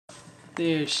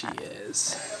There she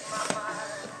is.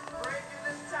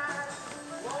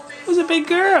 Who's a big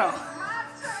girl?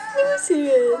 Lucy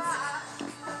is.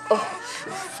 Oh,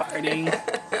 farting.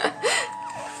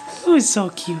 Who's so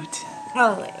cute?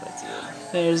 Oh, wait, what's you?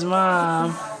 There's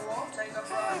Mom.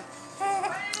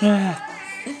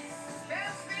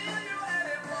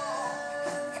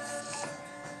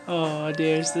 Oh,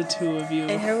 there's the two of you.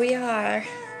 And here we are.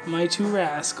 My two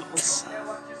rascals.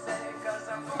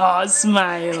 Oh,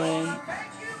 smiling.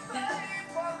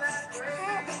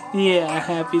 Yeah,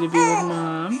 happy to be with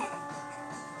Mom.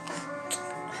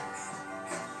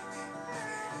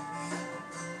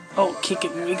 Oh, kick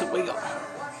it, wiggle, wiggle.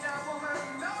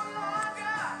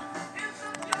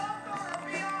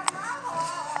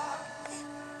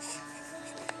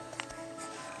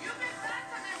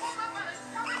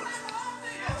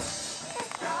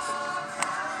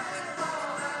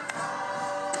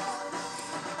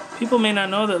 People may not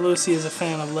know that Lucy is a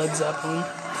fan of Led Zeppelin.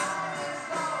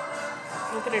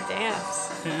 Look at her dance.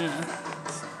 Yeah.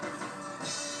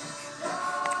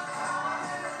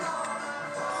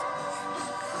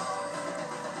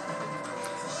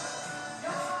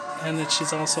 And that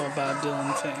she's also a Bob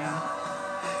Dylan fan.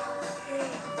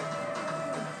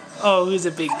 Oh, who's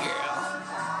a big girl?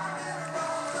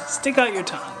 Stick out your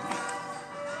tongue.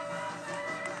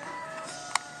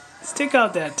 Stick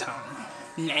out that tongue.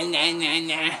 Nah, nah, nah,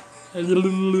 nah. Hey, good.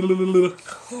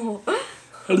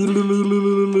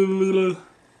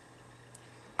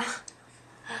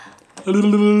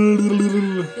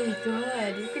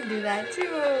 You can do that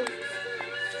too.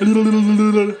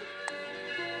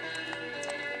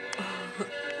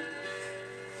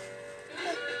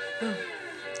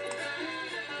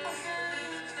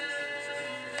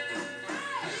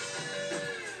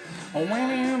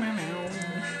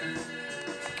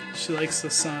 She likes the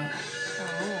song.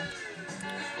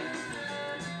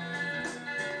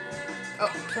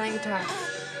 Oh, playing guitar.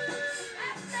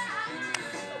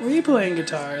 Were you playing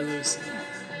guitar, Lucy?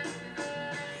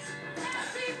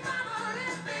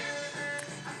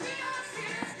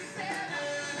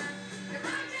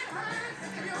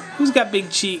 Who's got big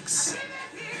cheeks?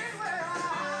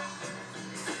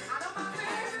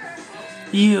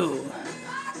 You.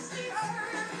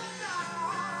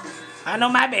 I know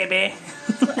my baby.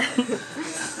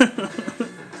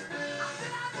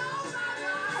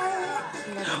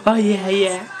 Oh, yeah,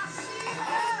 yeah.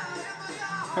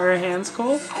 Are her hands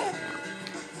cold?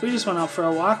 We just went out for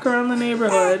a walk around the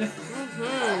neighborhood.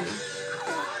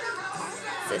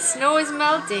 The snow is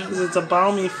melting. Because it's a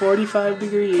balmy 45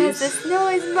 degrees. Because the snow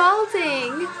is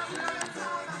melting.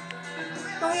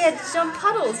 Oh, we had to jump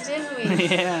puddles, didn't we?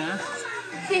 Yeah.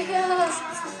 Yeah.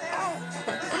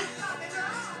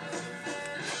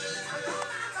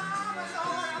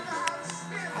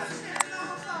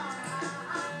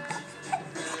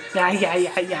 Yeah, yeah,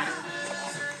 yeah, yeah.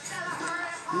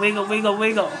 Wiggle, wiggle,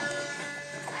 wiggle.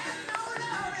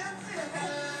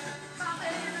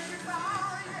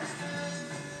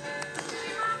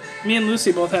 Me and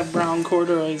Lucy both have brown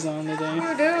corduroys on today. You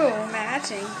do.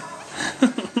 Matching.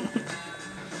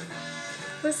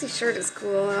 Lucy's shirt is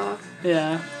cool, though.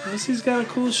 Yeah, Lucy's got a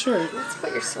cool shirt. Let's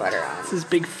put your sweater on. It's his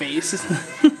big face.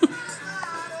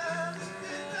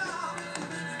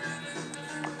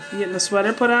 You getting the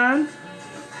sweater put on?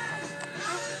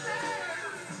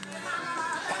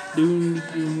 Doom,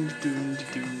 doom, doom,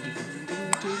 doom,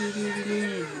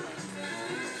 doom.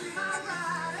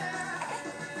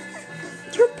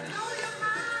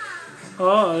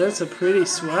 Oh, that's a pretty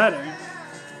sweater.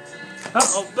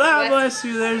 Uh-oh, ah, bless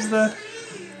you. There's the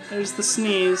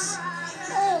sneeze.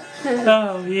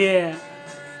 Oh, yeah.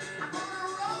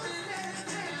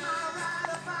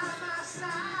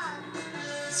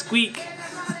 Squeak.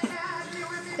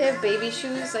 They have baby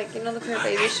shoes, like, you know the pair of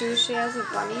baby shoes she has with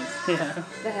bunnies? Yeah.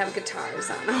 That have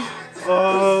guitars on them.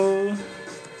 Oh.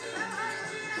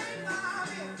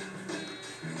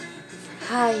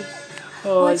 Hi.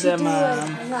 Oh, What is you that doing?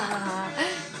 Mom?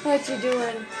 What you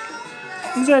doing?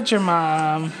 Is that your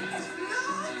mom?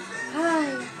 Hi.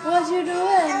 What you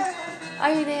doing?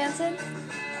 Are you dancing?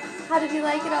 How did you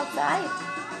like it outside?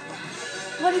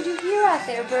 What did you hear out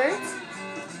there, birds?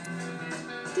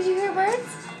 Did you hear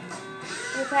birds?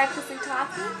 You're practicing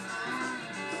talking?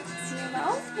 See your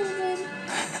mouth moving?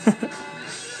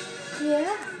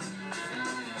 Yeah.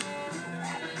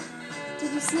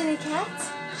 Did you see any cats?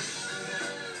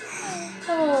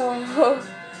 Oh,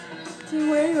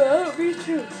 to wake up, me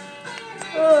too.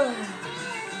 Oh.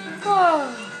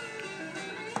 Oh.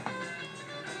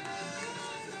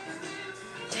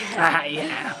 Ah,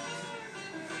 yeah.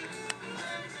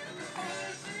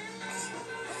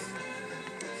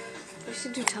 We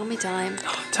should do tummy time.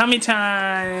 Tummy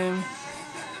time.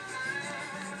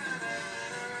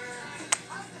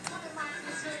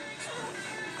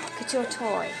 Look at your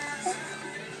toy.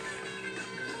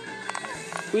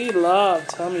 We love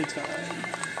tummy time.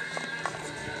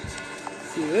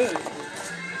 Good.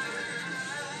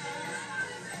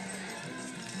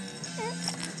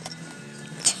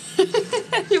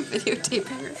 You're videotaping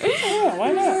her. Oh,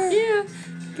 why not? Yeah.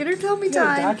 Get her tummy You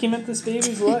gotta time. document this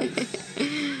baby's life.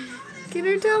 Get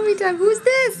her tummy time. Who's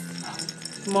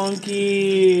this?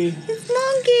 Monkey. It's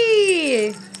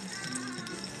Monkey.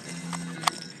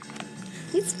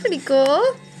 He's pretty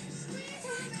cool.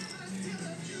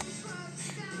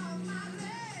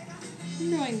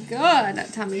 You're doing good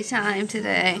at tummy time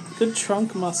today. Good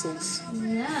trunk muscles.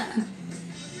 Yeah.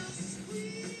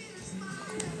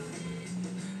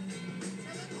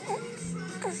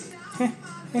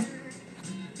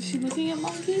 Is she looking at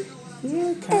Monkey?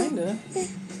 Yeah, kinda.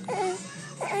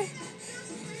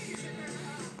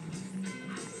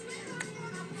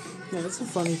 Yeah, that's a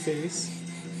funny face.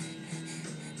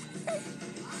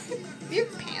 Your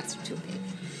pants are too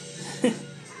big.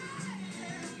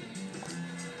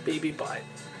 Baby butt.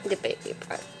 The baby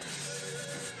part.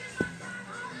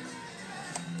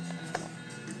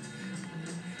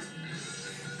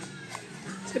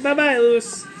 Say bye-bye,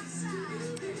 Lewis.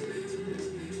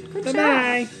 Good job.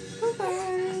 Bye-bye.